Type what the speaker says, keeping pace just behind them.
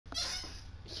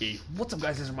Hey, what's up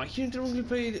guys, this is Mike here. Today we're going to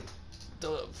play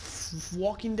the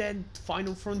Walking Dead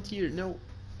Final Frontier. No,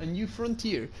 A New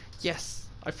Frontier. Yes,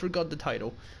 I forgot the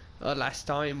title. Last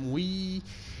time we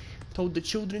told the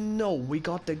children no, we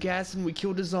got the gas and we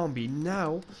killed a zombie.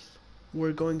 Now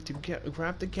we're going to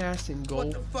grab the gas and go.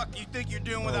 What the fuck you think you're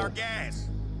doing with our gas?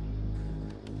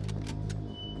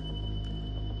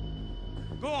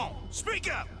 Go on,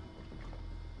 speak up!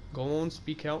 Go on,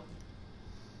 speak out.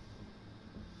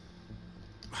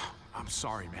 I'm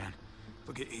sorry, man.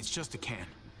 Look, it's just a can.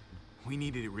 We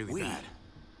needed it really bad.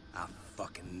 I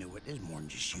fucking knew it. There's more than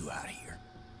just you out here.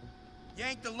 You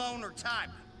ain't the loner type.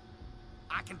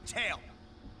 I can tell.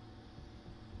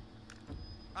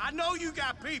 I know you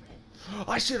got people.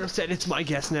 I should have said it's my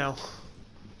guess now.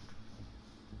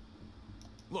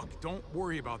 Look, don't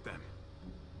worry about them.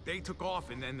 They took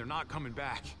off and then they're not coming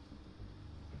back.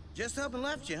 Just up and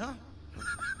left you, huh?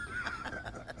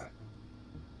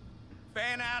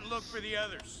 Fan out and look for the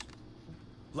others.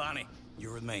 Lonnie,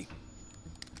 you're with me.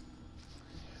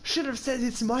 Should have said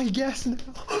it's my guess now.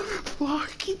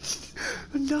 Fuck it.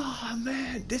 Nah,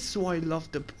 man. This is why I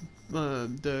love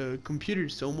the computer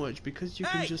so much, because you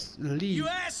can just leave. You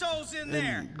assholes in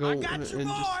there! Go I got you and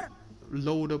more. just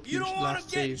load up You your don't want last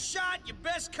to get save. shot. You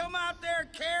best come out there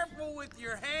careful with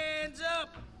your hands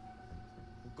up.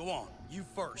 Go on, you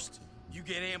first. You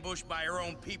get ambushed by your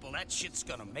own people. That shit's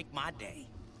gonna make my day.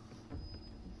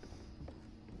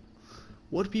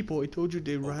 What people? I told you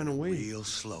they ran away. Real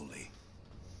slowly.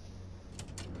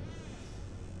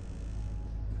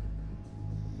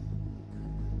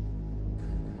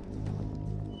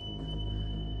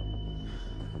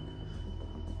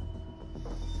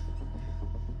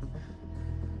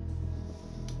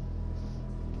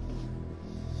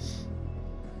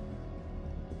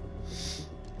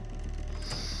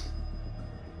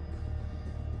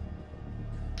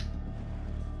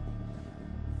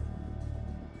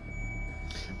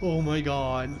 Oh my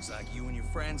god. Looks like you and your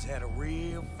friends had a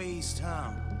real feast,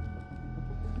 huh?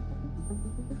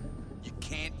 You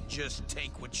can't just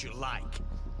take what you like.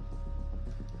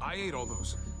 I ate all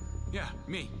those. Yeah,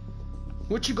 me.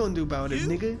 What you gonna do about it, You?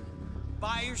 nigga?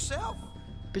 By yourself?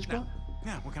 Bitch boy?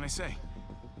 Yeah, what can I say?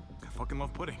 I fucking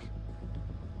love pudding.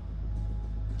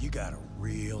 You got a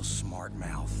real smart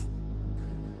mouth.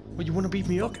 Well, you wanna beat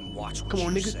me up? Fucking watch what Come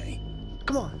on, you nigga. say.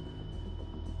 Come on.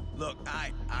 Look,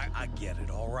 I get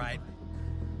it, all right?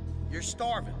 You're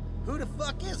starving. Who the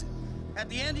fuck is it? At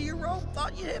the end of your rope,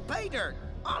 thought you hit pay dirt.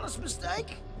 Honest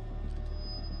mistake.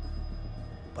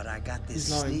 But I got this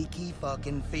He's lying. sneaky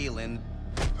fucking feeling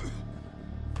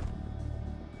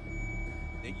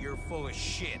that you're full of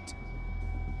shit.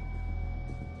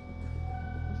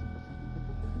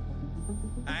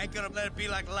 I ain't gonna let it be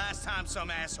like the last time some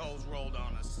assholes rolled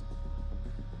on us.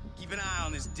 Keep an eye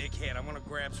on this dickhead. I'm gonna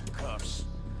grab some cuffs.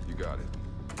 You got it.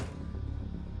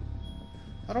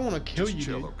 I don't wanna kill Just you,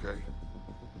 chill, dude. okay?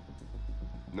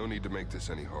 No need to make this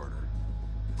any harder.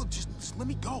 Look, just let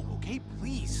me go, okay?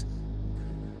 Please.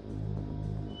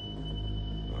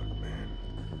 Look, man,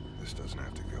 this doesn't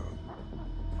have to go.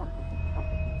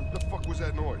 The fuck was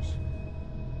that noise?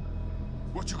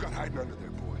 What you got hiding under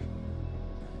there, boy?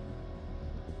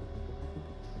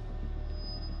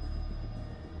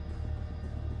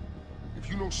 If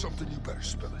you know something, you better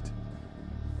spill it.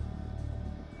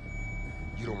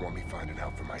 You don't want me finding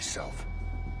out for myself.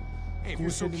 Hey, if you're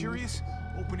so curious,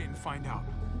 open it and find out.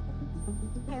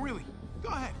 No, really. Go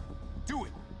ahead. Do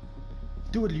it.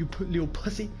 Do it, you little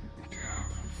pussy.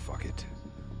 Fuck it.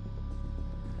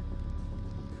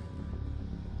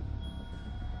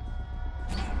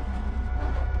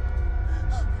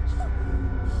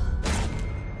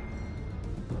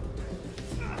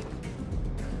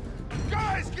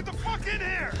 Guys, get the fuck in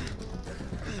here!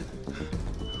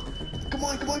 Come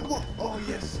on, come on, come on. Oh,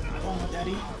 yes. Oh,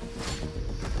 daddy.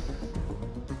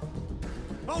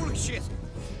 Holy shit!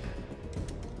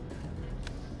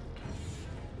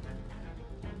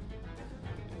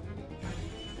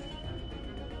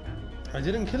 I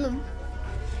didn't kill him.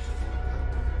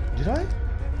 Did I?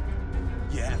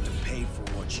 You have to pay for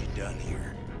what you done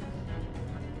here.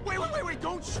 Wait,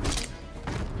 don't shoot.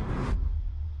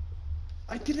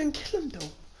 I didn't kill him, though.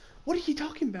 What are you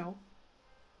talking about?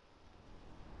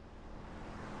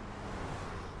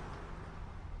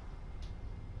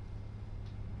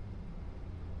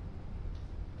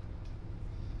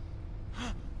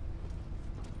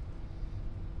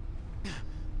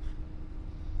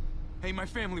 Hey, my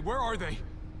family, where are they?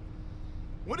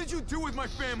 What did you do with my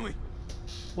family?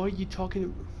 Why are you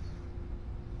talking?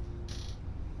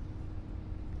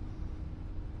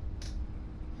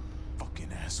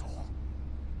 Fucking asshole.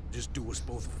 Just do us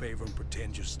both a favor and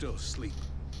pretend you're still asleep.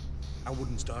 I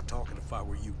wouldn't start talking if I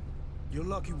were you. You're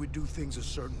lucky we do things a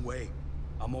certain way.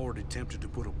 I'm already tempted to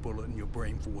put a bullet in your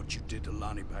brain for what you did to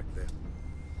Lonnie back there.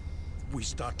 If we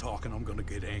start talking, I'm gonna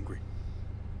get angry.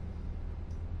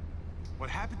 What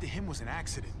happened to him was an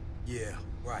accident. Yeah,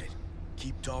 right.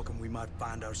 Keep talking, we might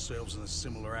find ourselves in a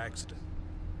similar accident.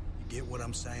 You get what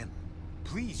I'm saying?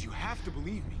 Please, you have to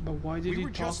believe me. But why did We he were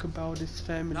talk just- about his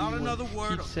family Not when another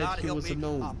word, he said God he help was me.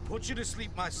 alone? I'll put you to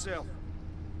sleep myself.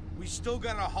 We still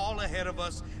got a haul ahead of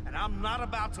us, and I'm not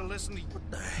about to listen to you.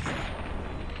 What the hell?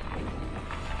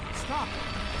 Stop!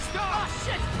 Stop! Oh,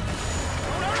 shit!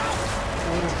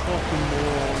 What a fucking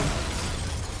moron.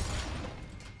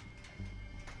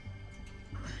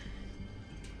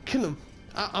 Kill him.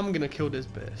 I'm gonna kill this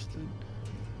bastard.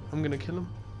 I'm gonna kill him.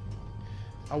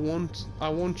 I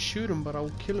won't shoot him, but I'll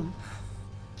kill him.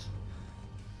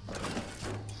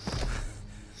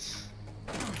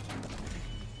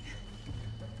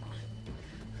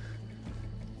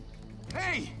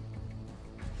 Hey!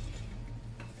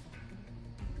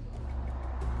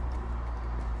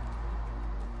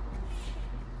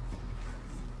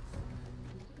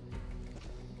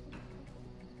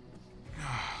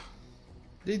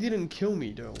 They didn't kill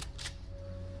me though.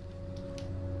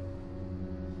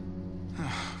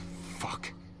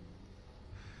 Fuck.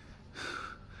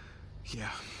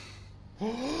 Yeah.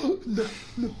 No,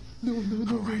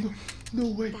 Right. no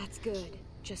way. That's good.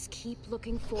 Just keep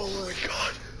looking forward.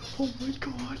 God. Oh my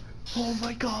god. Oh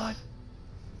my god.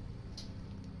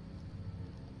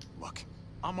 Look,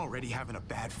 I'm already having a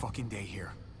bad fucking day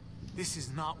here. This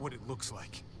is not what it looks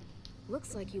like.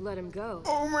 Looks like you let him go.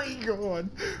 Oh my god.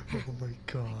 Oh my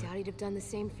god. Doubt he'd have done the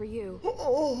same for you.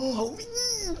 Oh.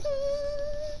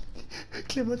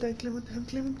 Clementine.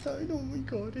 Oh my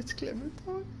god, it's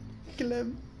Clementine.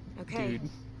 Clem. Okay. Dude,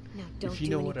 Now don't if you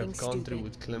do know what anything I've gone through stupid.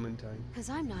 with Clementine. Because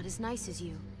I'm not as nice as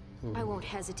you. I won't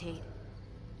hesitate.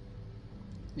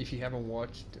 If you haven't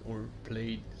watched or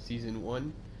played season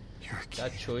 1, You're a kid.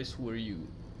 that choice where you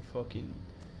fucking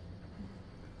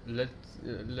let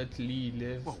Lee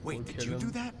live Whoa, or wait, did kill you him,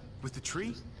 do that? With the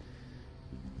tree?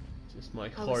 just my I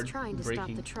was heart trying to stop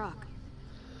breaking. the truck.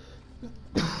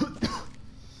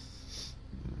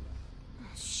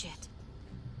 Shit.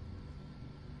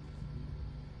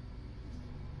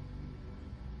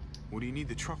 What do you need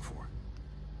the truck for?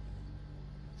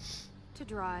 To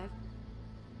drive.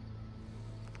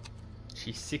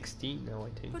 She's 16 now,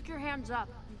 I think. Put your hands up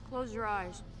and close your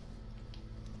eyes.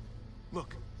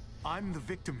 Look, I'm the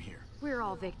victim here. We're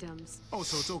all victims. Oh,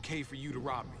 so it's okay for you to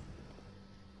rob me?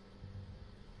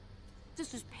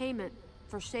 This is payment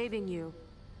for saving you.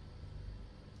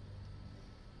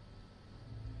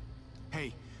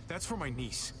 Hey, that's for my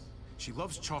niece. She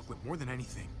loves chocolate more than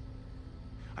anything.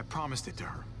 I promised it to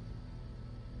her.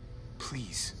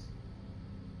 Please.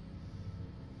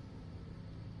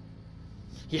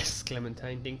 Yes,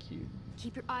 Clementine, thank you.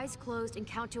 Keep your eyes closed and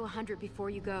count to 100 before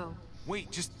you go.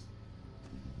 Wait, just...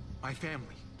 My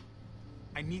family.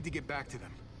 I need to get back to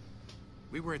them.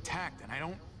 We were attacked, and I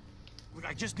don't... Look,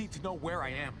 I just need to know where I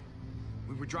am.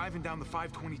 We were driving down the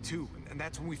 522, and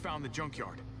that's when we found the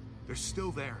junkyard. They're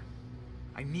still there.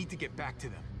 I need to get back to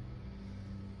them.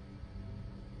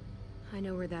 I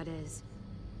know where that is.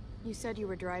 You said you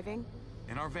were driving?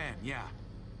 In our van, yeah.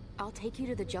 I'll take you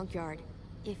to the junkyard,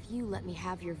 if you let me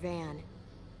have your van.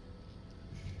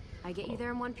 I get you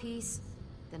there in one piece,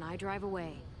 then I drive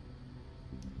away.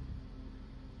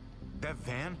 That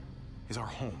van is our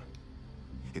home.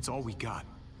 It's all we got.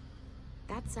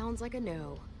 That sounds like a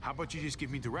no. How about you just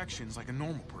give me directions like a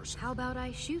normal person? How about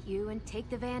I shoot you and take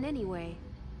the van anyway?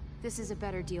 This is a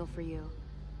better deal for you.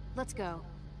 Let's go.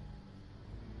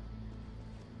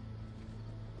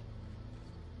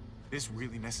 Is this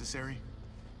really necessary?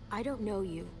 I don't know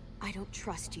you. I don't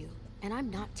trust you. And I'm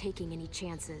not taking any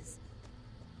chances.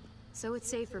 So it's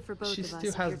safer for both She of us still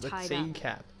if has you're the tied same up.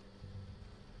 cap.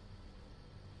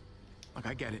 Look,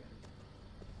 I get it.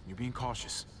 You're being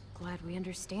cautious. Glad we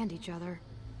understand each other.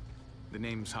 The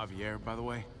name's Javier, by the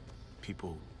way.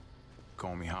 People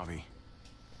call me Javi.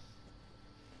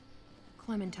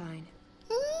 Clementine.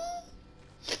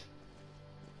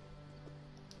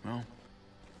 Well,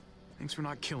 thanks for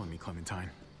not killing me, Clementine.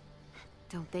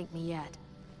 Don't thank me yet.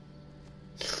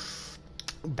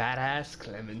 Badass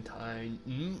Clementine.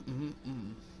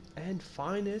 And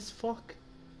fine as fuck.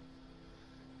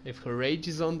 If her age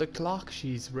is on the clock,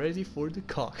 she's ready for the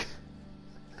cock.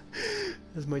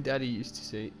 As my daddy used to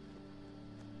say.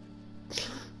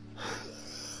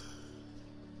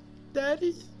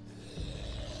 Daddy?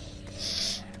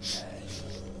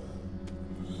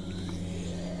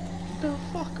 The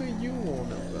fuck are you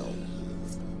on about?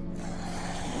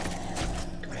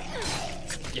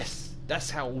 Yes. That's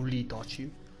how Lee taught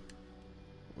you.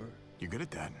 Or, You're good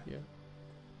at that. yeah.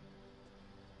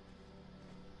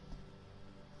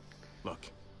 Look,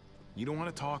 you don't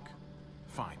want to talk?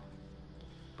 Fine.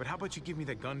 But how about you give me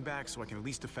that gun back so I can at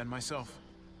least defend myself?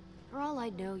 For all I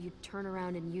know, you'd turn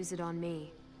around and use it on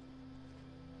me.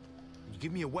 You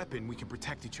give me a weapon, we can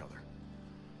protect each other.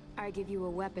 I give you a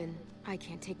weapon, I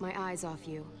can't take my eyes off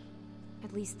you.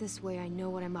 At least this way I know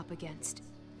what I'm up against.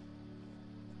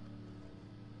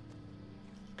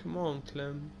 Come on,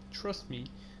 Clem. Trust me.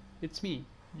 It's me,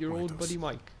 your old buddy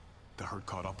Mike. The herd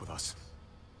caught up with us.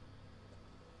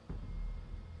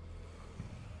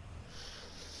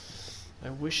 I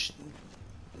wish,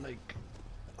 like,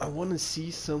 I want to see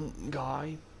some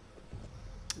guy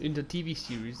in the TV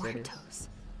series that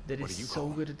What is do you so call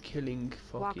them? good at killing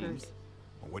fucking. Walkers.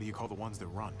 Or what do you call the ones that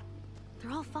run?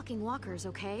 They're all fucking walkers,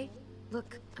 okay?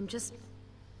 Look, I'm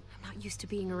not used to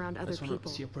being around I other just want to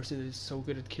people. see a person that is so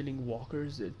good at killing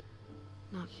walkers that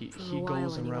Not he for a while,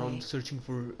 goes anyway. around searching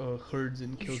for herds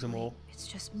and kills them Usually, all. It's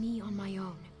just me on my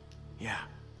own. Yeah.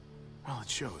 Well, it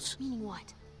shows. Meaning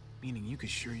what? Meaning you could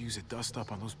sure use a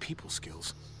dust-up on those people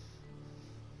skills.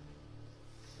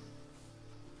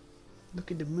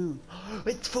 Look at the moon.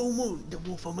 It's full moon. The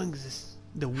wolf among us.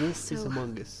 The wolf is So,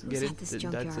 among us. who's Get at it? this That's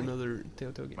junkyard? another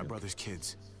Telltale game. My brother's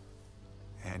kids.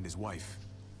 And his wife.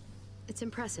 It's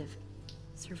impressive,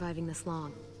 surviving this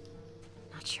long.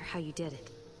 Not sure how you did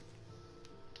it.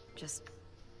 Just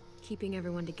keeping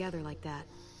everyone together like that.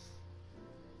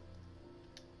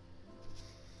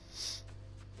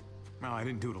 Well, I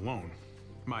didn't do it alone.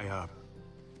 My,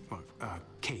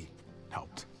 Kate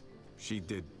helped. She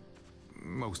did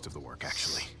most of the work,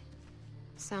 actually.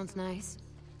 Sounds nice.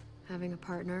 Having a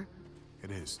partner.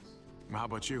 It is. How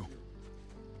about you?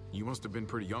 You must have been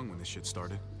pretty young when this shit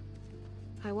started.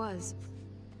 I was.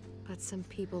 But some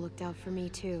people looked out for me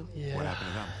too. Yeah. What happened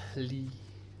to them? Lee.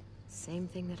 Same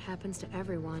thing that happens to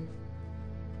everyone.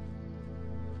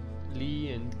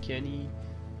 Lee and Kenny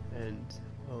and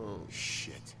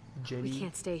Shit. Jenny. We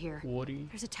can't stay here. Woody.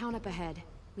 There's a town up ahead.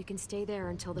 We can stay there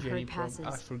until the Jenny herd passes.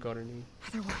 I forgot her name.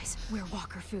 Otherwise, we're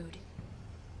walker food.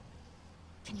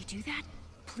 Can you do that?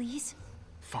 Please?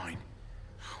 Fine.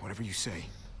 Whatever you say.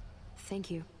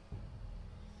 Thank you.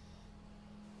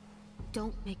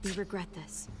 Don't make me regret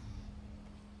this.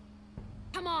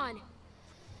 Come on!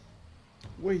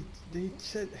 Wait, they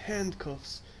said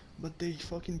handcuffs, but they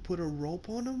fucking put a rope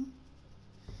on them?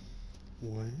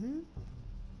 What?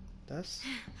 That's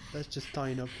just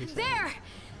tying up his There! hand.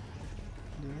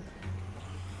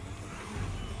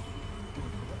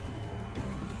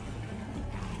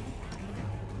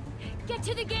 Get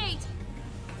to the gate!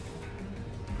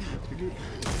 Yeah.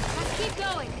 Let's keep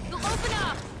going. You'll open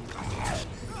up!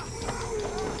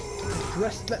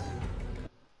 Press that.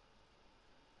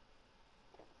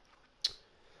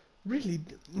 Really,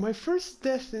 my first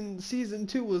death in season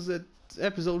 2 was at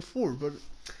episode 4, but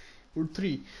or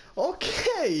 3.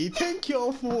 Okay, thank you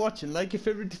all for watching. Like if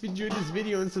you enjoyed this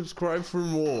video and subscribe for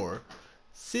more.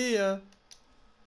 See ya.